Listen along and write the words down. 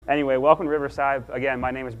Anyway, welcome to Riverside. Again,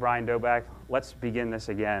 my name is Brian Doback. Let's begin this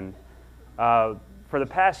again. For the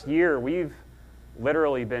past year, we've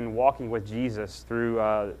literally been walking with Jesus through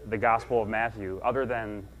the Gospel of Matthew, other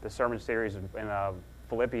than the sermon series in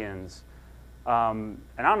Philippians. And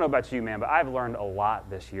I don't know about you, man, but I've learned a lot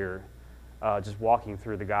this year just walking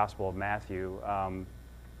through the Gospel of Matthew.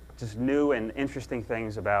 Just new and interesting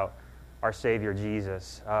things about our Savior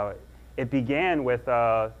Jesus. It began with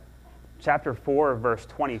chapter 4, verse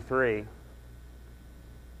 23.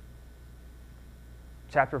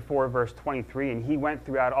 Chapter 4, verse 23, and he went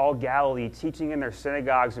throughout all Galilee, teaching in their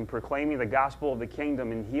synagogues and proclaiming the gospel of the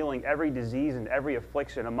kingdom and healing every disease and every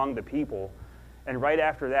affliction among the people. And right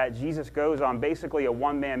after that, Jesus goes on basically a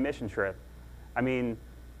one-man mission trip. I mean,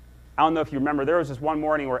 I don't know if you remember, there was this one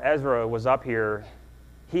morning where Ezra was up here.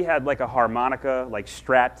 He had like a harmonica like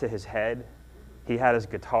strapped to his head. He had his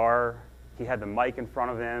guitar. He had the mic in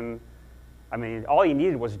front of him. I mean, all he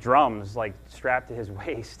needed was drums like strapped to his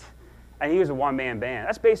waist. And he was a one-man band.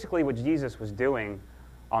 That's basically what Jesus was doing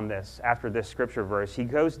on this, after this scripture verse. He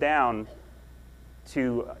goes up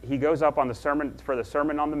on the sermon, for the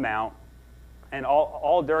Sermon on the Mount, and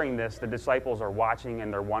all during this, the disciples are watching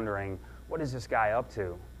and they're wondering, what is this guy up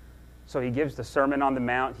to? So he gives the Sermon on the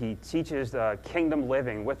Mount. He teaches kingdom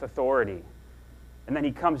living with authority. And then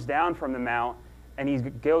he comes down from the Mount, and he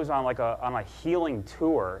goes on on a healing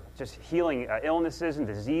tour, just healing illnesses and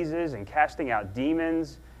diseases and casting out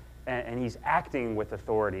demons. And he's acting with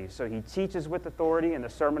authority. So he teaches with authority in the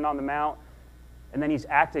Sermon on the Mount, and then he's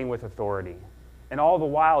acting with authority. And all the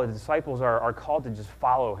while, the disciples are called to just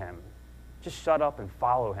follow him. Just shut up and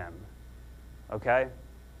follow him. Okay?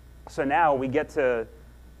 So now we get to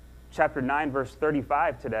chapter 9, verse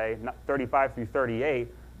 35 today, not 35 through 38,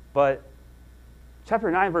 but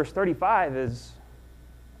chapter 9, verse 35 is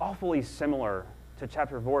awfully similar to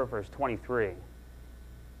chapter 4, verse 23.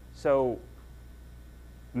 So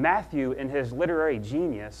Matthew, in his literary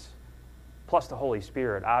genius, plus the Holy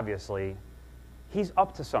Spirit, obviously, he's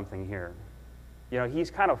up to something here. You know, he's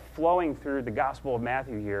kind of flowing through the Gospel of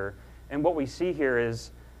Matthew here, and what we see here is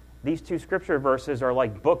these two scripture verses are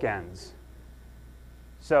like bookends.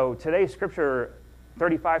 So today's scripture,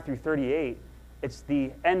 35 through 38, it's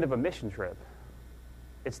the end of a mission trip.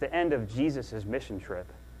 It's the end of Jesus' mission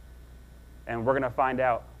trip. And we're going to find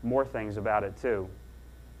out more things about it too.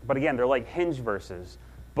 But again, they're like hinge verses.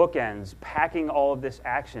 Bookends, packing all of this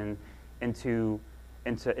action into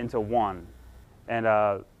one. And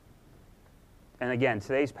again,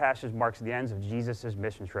 today's passage marks the ends of Jesus'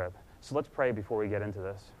 mission trip. So let's pray before we get into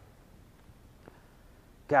this.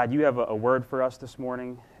 God, you have a word for us this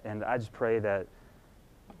morning, and I just pray that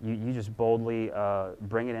you just boldly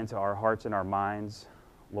bring it into our hearts and our minds,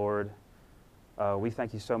 Lord. We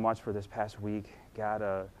thank you so much for this past week.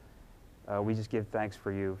 God, we just give thanks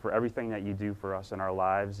for you, for everything that you do for us in our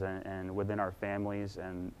lives and within our families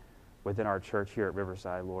and within our church here at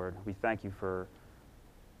Riverside, Lord. We thank you for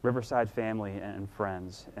Riverside family and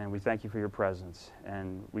friends, and we thank you for your presence.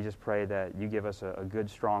 And we just pray that you give us a good,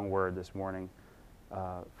 strong word this morning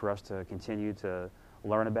for us to continue to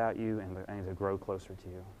learn about you and to grow closer to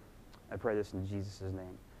you. I pray this in Jesus'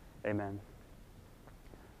 name. Amen.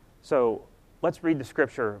 So let's read the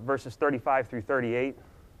scripture, verses 35 through 38.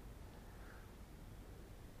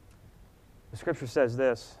 The scripture says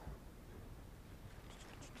this,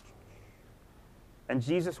 and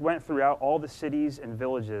Jesus went throughout all the cities and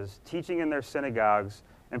villages, teaching in their synagogues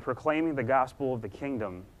and proclaiming the gospel of the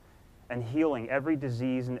kingdom and healing every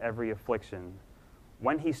disease and every affliction.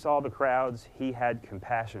 When he saw the crowds, he had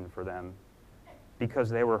compassion for them because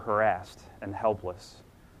they were harassed and helpless,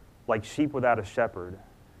 like sheep without a shepherd.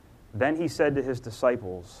 Then he said to his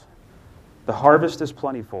disciples, the harvest is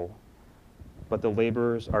plentiful, but the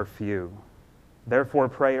laborers are few. Therefore,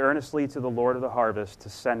 pray earnestly to the Lord of the harvest to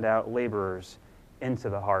send out laborers into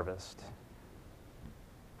the harvest.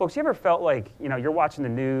 Folks, you ever felt like, you're watching the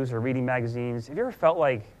news or reading magazines, have you ever felt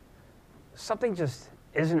like something just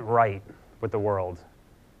isn't right with the world?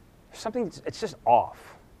 It's just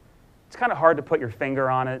off. It's kind of hard to put your finger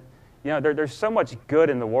on it. There's so much good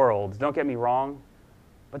in the world, don't get me wrong,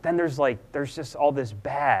 but then there's just all this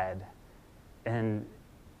bad, and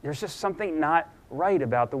there's just something not right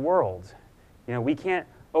about the world. We can't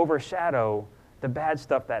overshadow the bad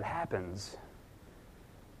stuff that happens.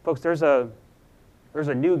 Folks, there's a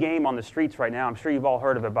new game on the streets right now. I'm sure you've all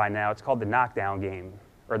heard of it by now. It's called the knockdown game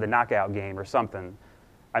or the knockout game or something.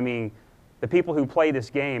 I mean, the people who play this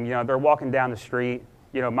game, they're walking down the street,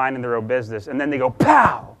 minding their own business, and then they go,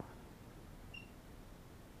 pow!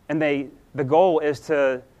 And the goal is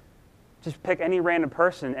to just pick any random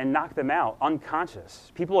person and knock them out unconscious.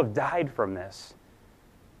 People have died from this.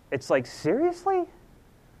 It's like, seriously?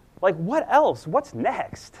 Like, what else? What's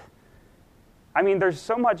next? I mean, there's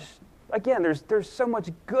so much, again, there's so much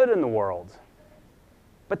good in the world.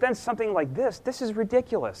 But then something like this is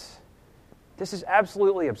ridiculous. This is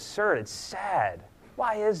absolutely absurd. It's sad.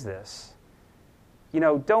 Why is this?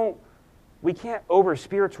 We can't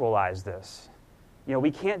over-spiritualize this.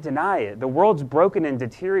 We can't deny it. The world's broken and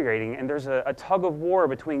deteriorating, and there's a tug of war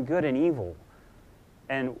between good and evil.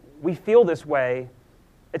 And we feel this way.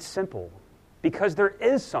 It's simple. Because there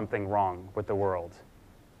is something wrong with the world.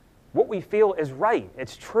 What we feel is right.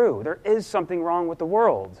 It's true. There is something wrong with the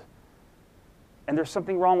world. And there's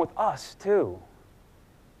something wrong with us, too.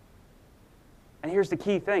 And here's the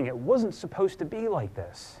key thing. It wasn't supposed to be like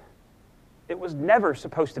this. It was never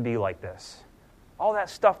supposed to be like this. All that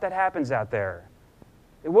stuff that happens out there,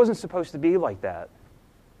 it wasn't supposed to be like that.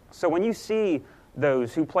 So when you see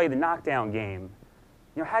those who play the knockdown game,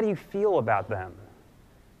 how do you feel about them?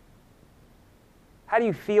 How do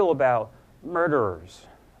you feel about murderers,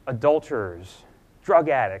 adulterers, drug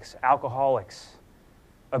addicts, alcoholics,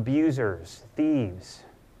 abusers, thieves?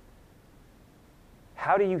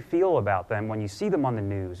 How do you feel about them when you see them on the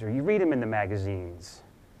news, or you read them in the magazines,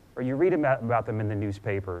 or you read about them in the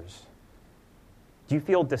newspapers? Do you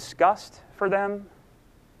feel disgust for them,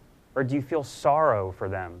 or do you feel sorrow for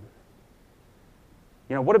them?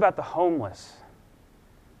 What about the homeless,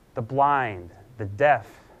 the blind, the deaf,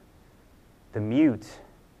 the mute,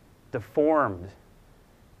 deformed,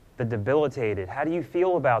 the debilitated? How do you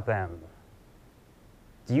feel about them?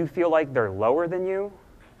 Do you feel like they're lower than you?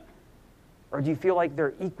 Or do you feel like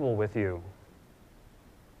they're equal with you?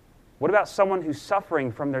 What about someone who's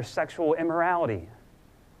suffering from their sexual immorality?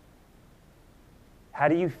 How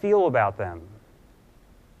do you feel about them?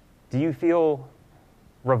 Do you feel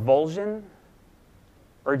revulsion?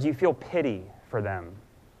 Or do you feel pity for them?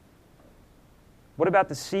 What about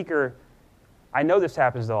the seeker? I know this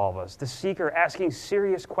happens to all of us. The seeker asking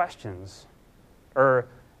serious questions, or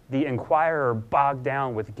the inquirer bogged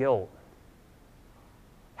down with guilt.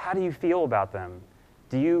 How do you feel about them?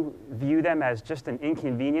 Do you view them as just an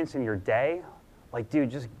inconvenience in your day? Like, dude,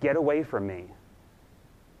 just get away from me.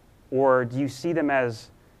 Or do you see them as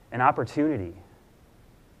an opportunity?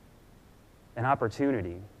 An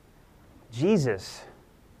opportunity. Jesus,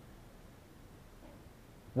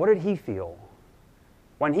 what did he feel?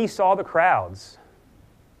 When he saw the crowds,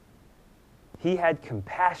 he had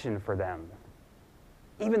compassion for them,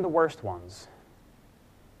 even the worst ones.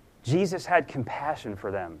 Jesus had compassion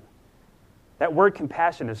for them. That word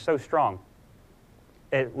compassion is so strong.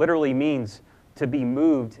 It literally means to be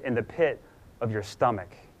moved in the pit of your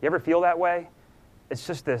stomach. You ever feel that way? It's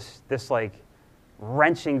just this like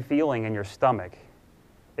wrenching feeling in your stomach.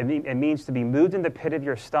 It means to be moved in the pit of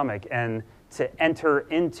your stomach and to enter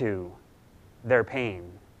into their pain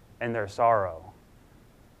and their sorrow.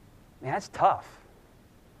 Man, that's tough.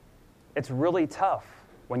 It's really tough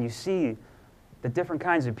when you see the different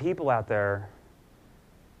kinds of people out there.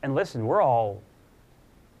 And listen, we're all,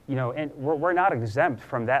 and we're not exempt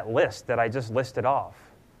from that list that I just listed off.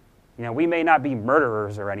 We may not be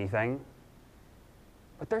murderers or anything,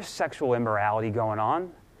 but there's sexual immorality going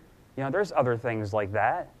on. There's other things like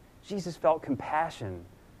that. Jesus felt compassion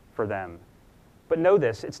for them. But know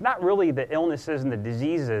this, it's not really the illnesses and the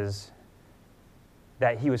diseases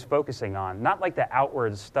that he was focusing on, not like the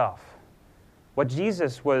outward stuff. What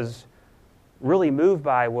Jesus was really moved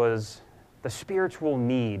by was the spiritual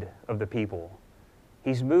need of the people.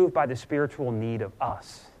 He's moved by the spiritual need of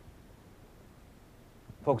us.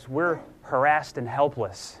 Folks, we're harassed and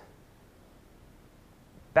helpless.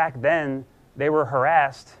 Back then, they were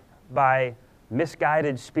harassed by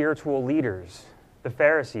misguided spiritual leaders, the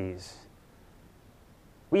Pharisees.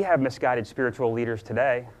 We have misguided spiritual leaders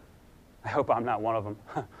today. I hope I'm not one of them.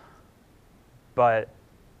 But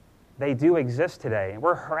they do exist today, and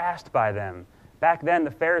we're harassed by them. Back then,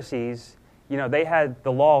 the Pharisees, they had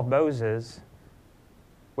the law of Moses,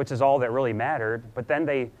 which is all that really mattered, but then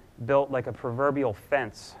they built like a proverbial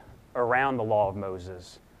fence around the law of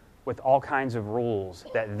Moses with all kinds of rules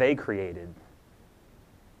that they created.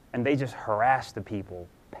 And they just harassed the people,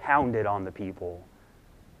 pounded on the people.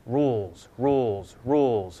 Rules, rules,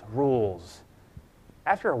 rules, rules.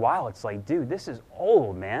 After a while, it's like, dude, this is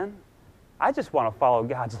old, man. I just want to follow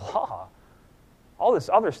God's law. All this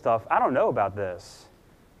other stuff, I don't know about this.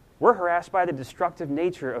 We're harassed by the destructive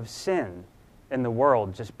nature of sin in the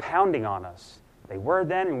world, just pounding on us. They were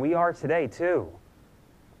then, and we are today, too.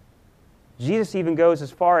 Jesus even goes as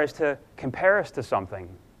far as to compare us to something.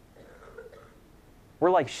 We're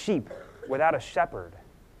like sheep without a shepherd.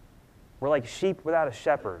 We're like sheep without a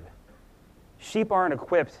shepherd. Sheep aren't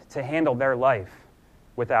equipped to handle their life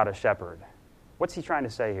without a shepherd. What's he trying to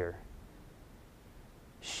say here?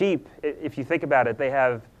 Sheep, if you think about it, they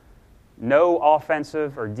have no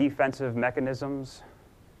offensive or defensive mechanisms.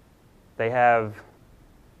 They have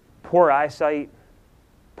poor eyesight,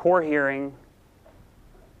 poor hearing.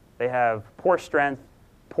 They have poor strength,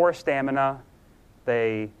 poor stamina.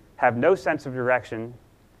 They have no sense of direction.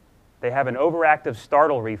 They have an overactive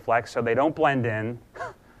startle reflex, so they don't blend in.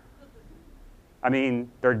 I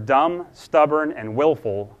mean, they're dumb, stubborn, and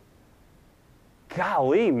willful.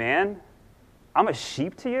 Golly, man, I'm a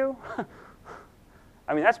sheep to you?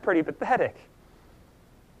 I mean, that's pretty pathetic.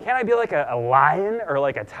 Can't I be like a lion or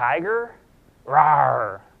like a tiger?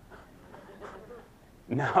 Rawr.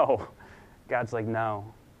 No. God's like,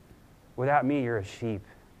 no. Without me, you're a sheep.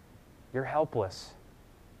 You're helpless.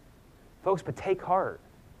 Folks, but take heart.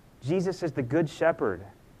 Jesus is the good shepherd.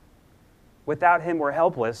 Without him, we're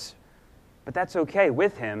helpless, but that's okay.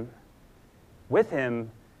 With him,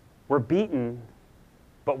 we're beaten,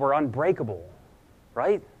 but we're unbreakable,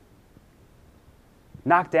 right?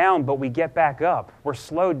 Knocked down, but we get back up. We're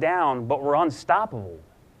slowed down, but we're unstoppable.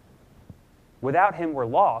 Without him, we're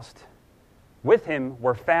lost. With him,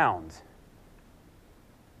 we're found.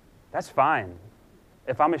 That's fine.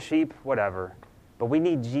 If I'm a sheep, whatever. But we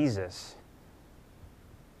need Jesus.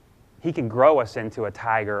 He can grow us into a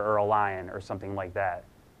tiger or a lion or something like that.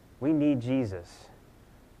 We need Jesus.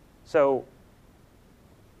 So,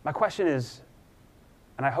 my question is,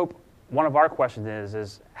 and I hope one of our questions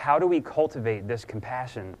is how do we cultivate this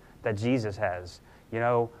compassion that Jesus has? You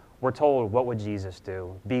know, we're told, what would Jesus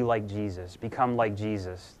do? Be like Jesus. Become like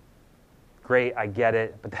Jesus. Great, I get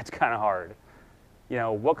it, but that's kind of hard. You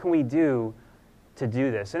know, what can we do to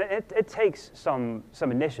do this? And it takes some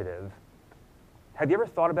initiative. Have you ever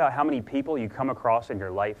thought about how many people you come across in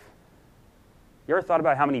your life? You ever thought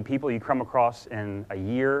about how many people you come across in a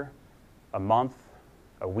year, a month,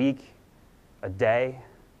 a week, a day?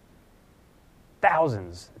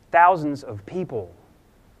 Thousands of people.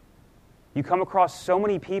 You come across so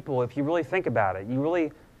many people if you really think about it. You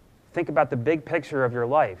really think about the big picture of your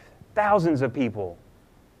life. Thousands of people.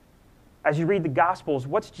 As you read the Gospels,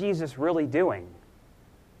 what's Jesus really doing?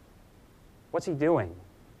 What's he doing?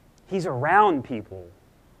 He's around people.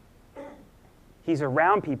 He's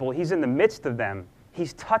around people. He's in the midst of them.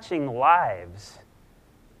 He's touching lives.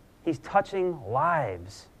 He's touching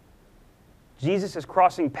lives. Jesus is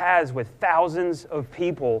crossing paths with thousands of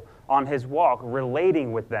people on his walk,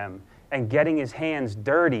 relating with them and getting his hands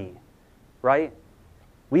dirty, right?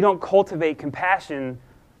 We don't cultivate compassion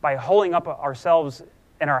by holding up ourselves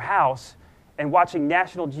in our house and watching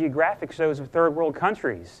National Geographic shows of third world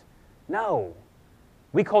countries. No.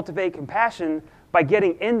 We cultivate compassion by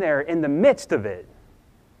getting in there in the midst of it.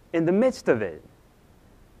 In the midst of it.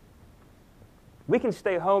 We can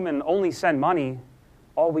stay home and only send money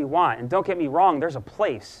all we want. And don't get me wrong, there's a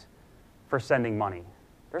place for sending money.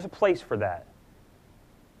 There's a place for that.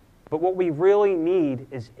 But what we really need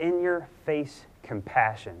is in-your-face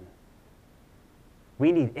compassion.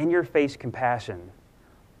 We need in-your-face compassion.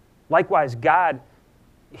 Likewise, God,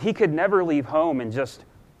 he could never leave home and just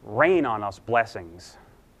rain on us blessings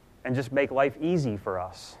and just make life easy for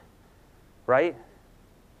us, right?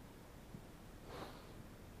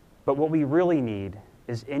 But what we really need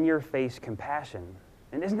is in-your-face compassion.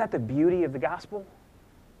 And isn't that the beauty of the gospel?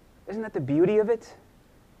 Isn't that the beauty of it?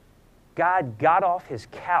 God got off his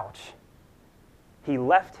couch. He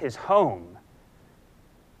left his home.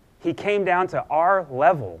 He came down to our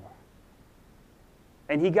level.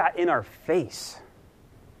 And he got in our face.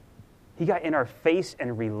 He got in our face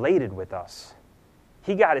and related with us.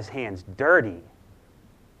 He got his hands dirty.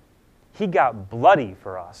 He got bloody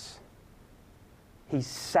for us. He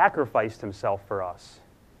sacrificed himself for us.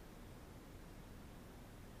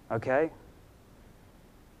 Okay?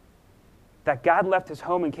 That God left his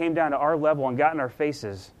home and came down to our level and got in our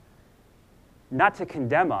faces, not to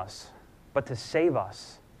condemn us, but to save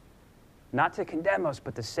us. Not to condemn us,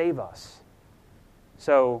 but to save us.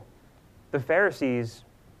 So, the Pharisees,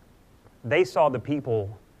 they saw the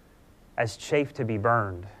people as chaff to be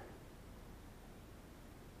burned.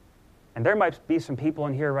 And there might be some people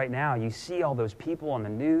in here right now, you see all those people on the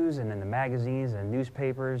news and in the magazines and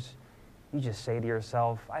newspapers, you just say to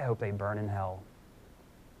yourself, I hope they burn in hell.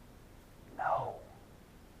 No.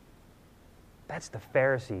 That's the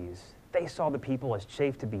Pharisees. They saw the people as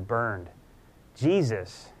chaff to be burned.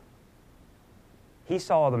 Jesus, he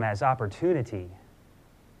saw them as opportunity.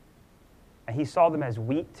 And he saw them as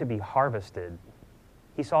wheat to be harvested.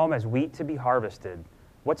 He saw them as wheat to be harvested.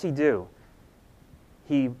 What's he do?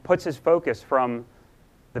 He puts his focus from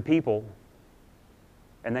the people,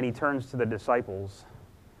 and then he turns to the disciples.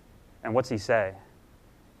 And what's he say?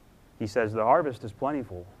 He says, the harvest is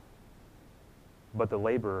plentiful, but the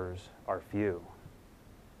laborers are few.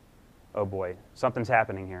 Oh boy, something's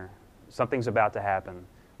happening here. Something's about to happen.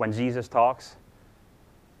 When Jesus talks,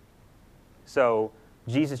 so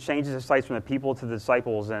Jesus changes his sights from the people to the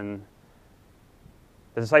disciples, and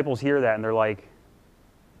the disciples hear that, and they're like,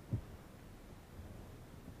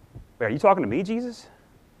 wait, are you talking to me, Jesus?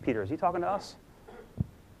 Peter, is he talking to us?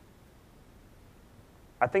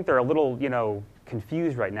 I think they're a little,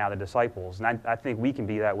 confused right now, the disciples, and I think we can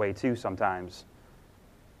be that way too sometimes.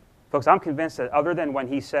 Folks, I'm convinced that other than when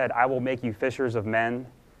he said, I will make you fishers of men,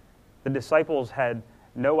 the disciples had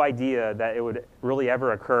no idea that it would really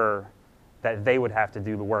ever occur that they would have to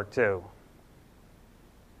do the work too.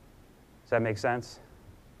 Does that make sense?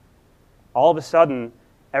 All of a sudden,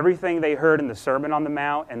 everything they heard in the Sermon on the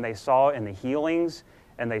Mount, and they saw in the healings,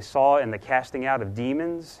 and they saw in the casting out of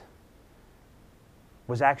demons,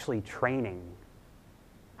 was actually training.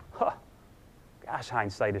 Huh. Gosh,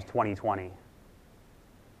 hindsight is 20/20.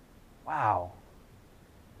 Wow.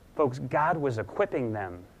 Folks, God was equipping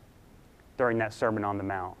them during that Sermon on the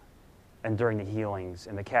Mount and during the healings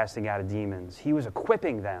and the casting out of demons. He was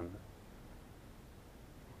equipping them.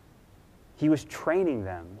 He was training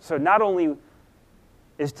them. So not only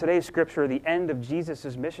is today's scripture the end of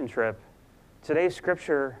Jesus' mission trip, today's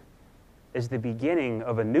scripture is the beginning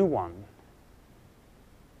of a new one.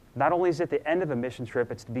 Not only is it the end of a mission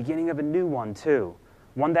trip, it's the beginning of a new one too,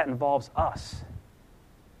 one that involves us.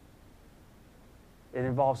 It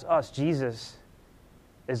involves us. Jesus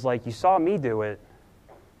is like, you saw me do it,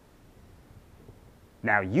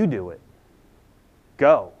 now you do it.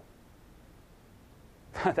 Go.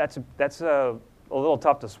 That's a little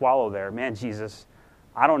tough to swallow there. Man, Jesus,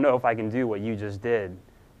 I don't know if I can do what you just did.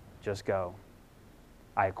 Just go.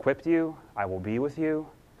 I equipped you. I will be with you.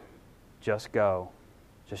 Just go.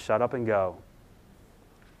 Just shut up and go.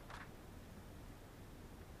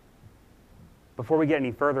 Before we get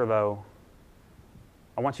any further, though,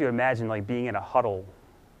 I want you to imagine like being in a huddle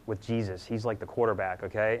with Jesus. He's like the quarterback,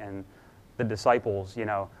 okay? And the disciples,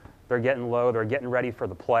 they're getting low. They're getting ready for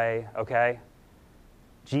the play, okay?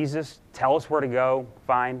 Jesus, tell us where to go.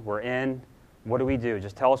 Fine, we're in. What do we do?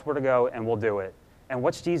 Just tell us where to go, and we'll do it. And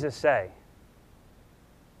what's Jesus say?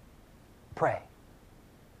 Pray.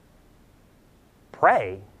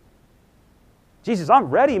 Pray? Jesus, I'm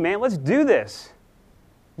ready, man. Let's do this.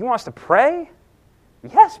 You want us to pray?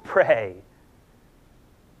 Yes, pray.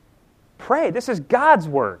 Pray. This is God's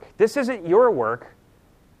work. This isn't your work.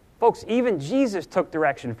 Folks, even Jesus took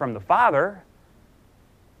direction from the Father.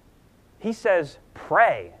 He says,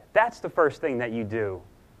 pray. That's the first thing that you do.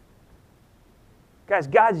 Guys,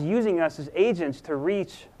 God's using us as agents to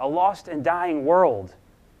reach a lost and dying world.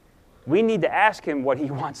 We need to ask Him what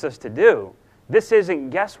He wants us to do. This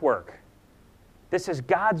isn't guesswork. This is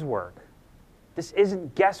God's work. This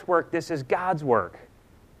isn't guesswork. This is God's work.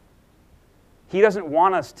 He doesn't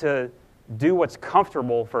want us to do what's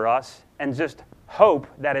comfortable for us and just hope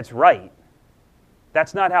that it's right.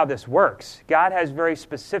 That's not how this works. God has very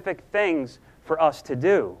specific things for us to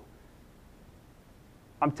do.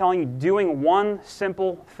 I'm telling you, doing one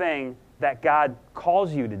simple thing that God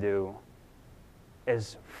calls you to do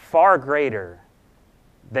is far greater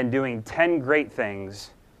than doing 10 great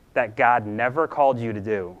things that God never called you to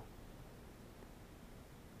do.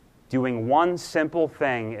 Doing one simple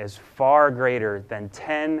thing is far greater than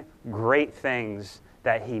 10 great things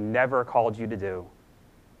that He never called you to do.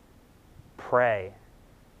 Pray.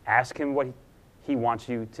 Ask Him what He wants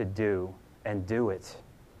you to do, and do it.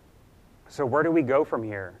 So where do we go from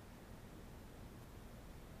here?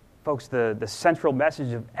 Folks, the central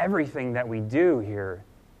message of everything that we do here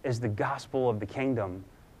is the gospel of the kingdom.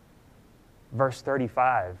 Verse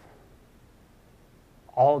 35.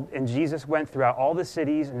 And Jesus went throughout all the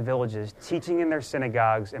cities and villages, teaching in their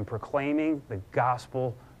synagogues and proclaiming the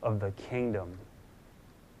gospel of the kingdom.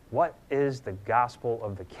 What is the gospel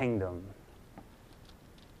of the kingdom?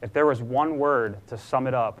 If there was one word to sum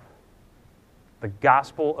it up, the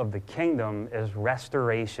gospel of the kingdom is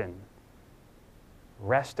restoration.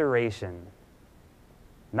 Restoration.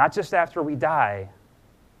 Not just after we die,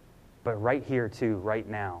 but right here too, right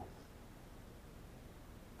now.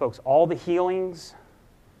 Folks, all the healings,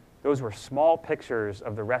 those were small pictures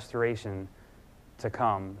of the restoration to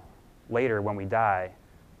come later when we die.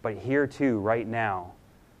 But here too, right now,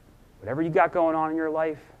 whatever you got going on in your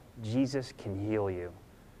life, Jesus can heal you.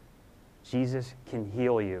 Jesus can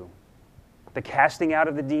heal you. The casting out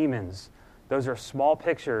of the demons, those are small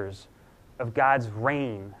pictures of God's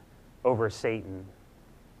reign over Satan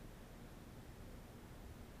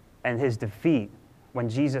and His defeat when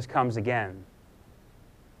Jesus comes again.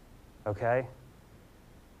 Okay?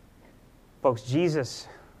 Folks, Jesus,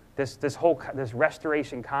 this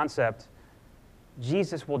restoration concept,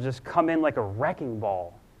 Jesus will just come in like a wrecking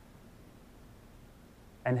ball.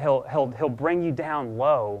 And he'll bring you down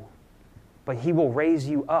low, but he will raise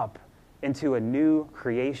you up into a new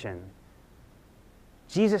creation.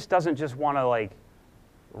 Jesus doesn't just want to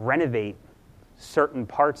renovate certain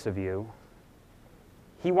parts of you.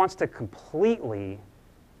 He wants to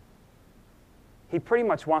he pretty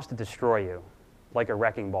much wants to destroy you like a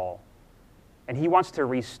wrecking ball. And he wants to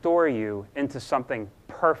restore you into something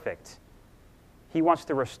perfect. He wants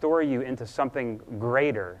to restore you into something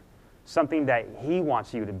greater, something that he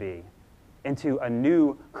wants you to be, into a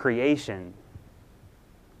new creation.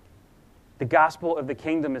 The gospel of the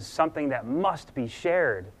kingdom is something that must be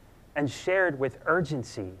shared, and shared with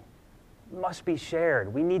urgency. Must be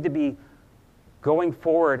shared. We need to be going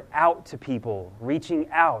forward out to people, reaching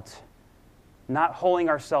out, not holding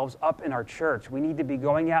ourselves up in our church. We need to be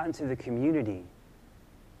going out into the community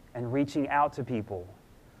and reaching out to people.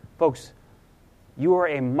 Folks, you are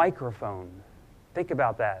a microphone. Think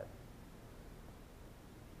about that.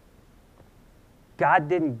 God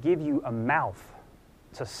didn't give you a mouth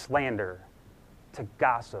to slander, to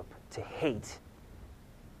gossip, to hate.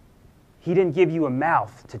 He didn't give you a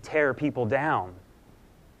mouth to tear people down.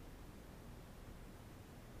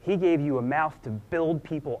 He gave you a mouth to build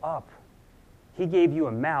people up. He gave you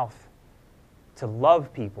a mouth to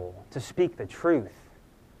love people, to speak the truth,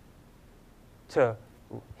 to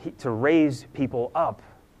raise people up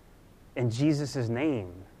in Jesus'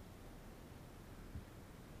 name.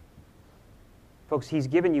 Folks, he's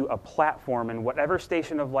given you a platform in whatever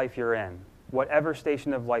station of life you're in. Whatever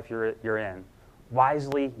station of life you're in.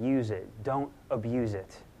 Wisely use it. Don't abuse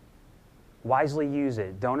it. Wisely use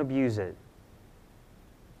it. Don't abuse it.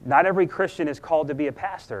 Not every Christian is called to be a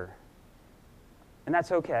pastor. And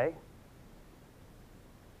that's okay.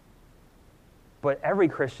 But every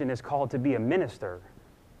Christian is called to be a minister.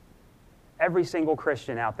 Every single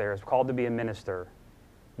Christian out there is called to be a minister.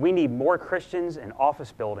 We need more Christians in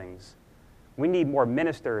office buildings. We need more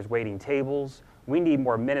ministers waiting tables. We need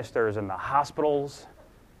more ministers in the hospitals.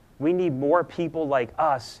 We need more people like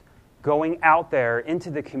us going out there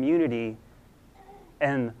into the community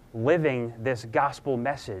and living this gospel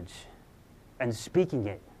message and speaking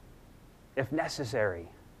it, if necessary.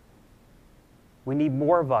 We need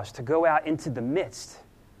more of us to go out into the midst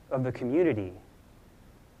of the community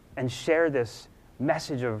and share this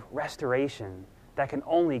message of restoration that can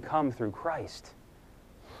only come through Christ.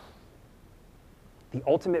 The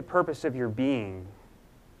ultimate purpose of your being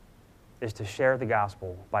is to share the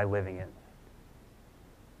gospel by living it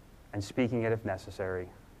and speaking it if necessary.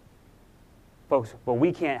 Folks, but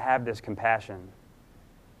we can't have this compassion.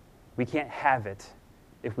 We can't have it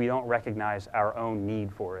if we don't recognize our own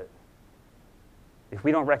need for it. If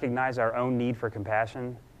we don't recognize our own need for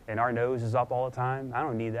compassion and our nose is up all the time, I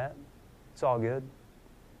don't need that. It's all good.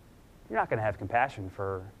 You're not going to have compassion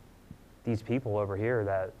for these people over here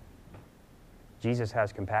that Jesus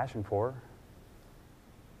has compassion for.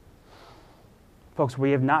 Folks,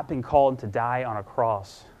 we have not been called to die on a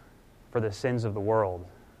cross for the sins of the world.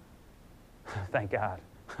 Thank God.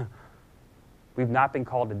 We've not been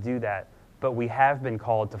called to do that, but we have been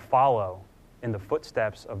called to follow in the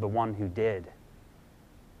footsteps of the one who did.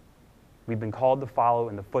 We've been called to follow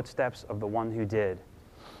in the footsteps of the one who did.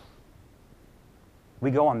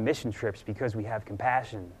 We go on mission trips because we have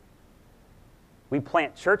compassion. We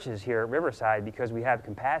plant churches here at Riverside because we have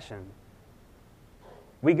compassion.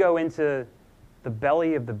 We go into the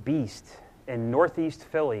belly of the beast in Northeast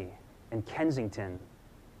Philly and Kensington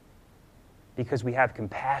because we have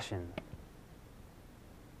compassion.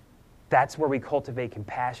 That's where we cultivate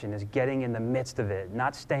compassion, is getting in the midst of it,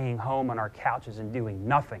 not staying home on our couches and doing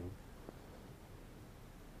nothing.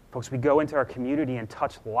 Folks, we go into our community and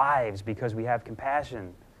touch lives because we have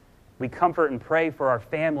compassion. We comfort and pray for our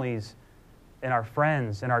families and our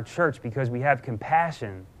friends and our church because we have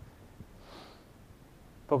compassion.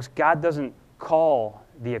 Folks, God doesn't call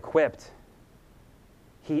the equipped.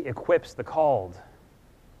 He equips the called.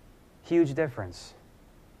 Huge difference.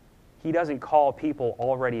 He doesn't call people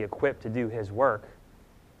already equipped to do His work.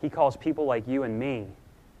 He calls people like you and me.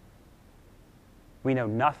 We know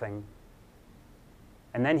nothing.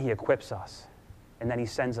 And then He equips us. And then He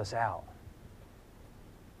sends us out.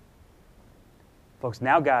 Folks,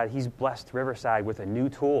 now God, He's blessed Riverside with a new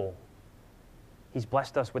tool. He's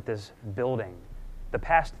blessed us with this building. The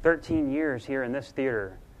past 13 years here in this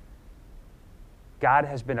theater, God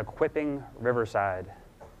has been equipping Riverside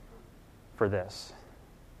for this.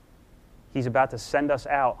 He's about to send us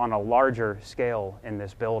out on a larger scale in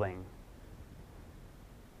this building.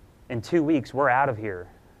 In 2 weeks, we're out of here.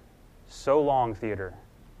 So long, theater.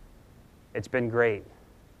 It's been great.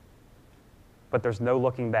 But there's no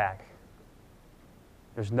looking back.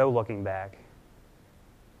 There's no looking back.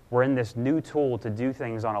 We're in this new tool to do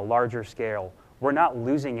things on a larger scale. We're not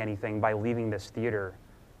losing anything by leaving this theater.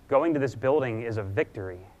 Going to this building is a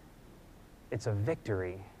victory. It's a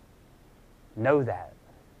victory. Know that.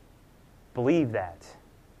 Believe that.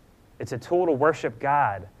 It's a tool to worship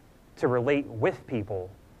God, to relate with people,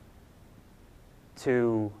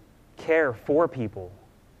 to care for people,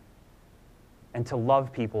 and to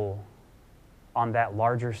love people on that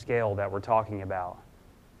larger scale that we're talking about.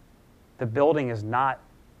 The building is not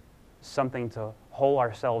something to hole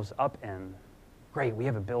ourselves up in. Great, we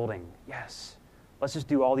have a building. Yes. Let's just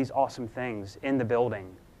do all these awesome things in the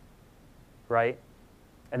building, right?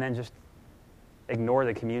 And then just ignore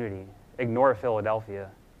the community, ignore Philadelphia,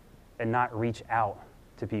 and not reach out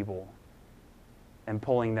to people and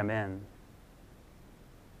pulling them in.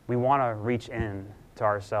 We want to reach in to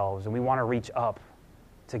ourselves, and we want to reach up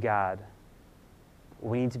to God.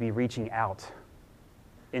 We need to be reaching out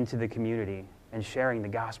into the community and sharing the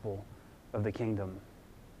gospel of the kingdom.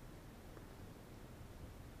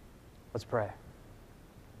 Let's pray.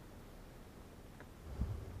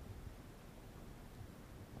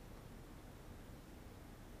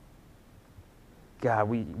 God,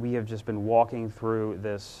 we have just been walking through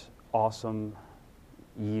this awesome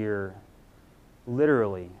year,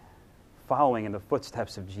 literally following in the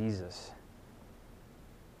footsteps of Jesus.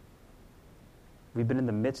 We've been in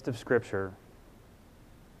the midst of Scripture.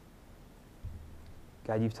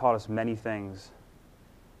 God, you've taught us many things,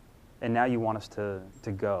 and now you want us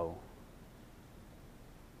to go.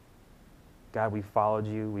 God, we've followed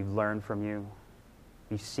you, we've learned from you,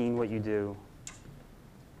 we've seen what you do.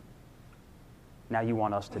 Now you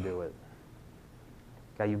want us to do it.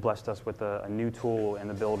 God, you blessed us with a new tool in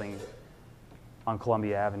the building on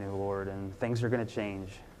Columbia Avenue, Lord, and things are going to change.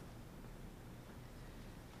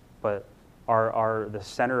 But the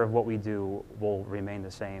center of what we do will remain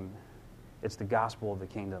the same. It's the gospel of the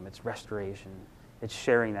kingdom. It's restoration. It's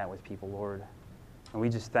sharing that with people, Lord. And we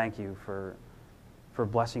just thank you for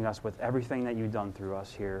blessing us with everything that you've done through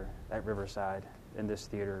us here at Riverside in this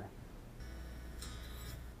theater.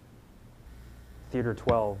 Theater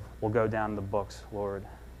 12 will go down in the books, Lord.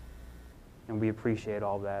 And we appreciate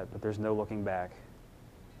all that, but there's no looking back.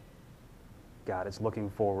 God, it's looking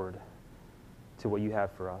forward to what you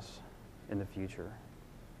have for us in the future.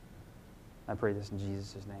 I pray this in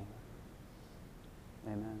Jesus' name.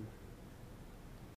 Amen.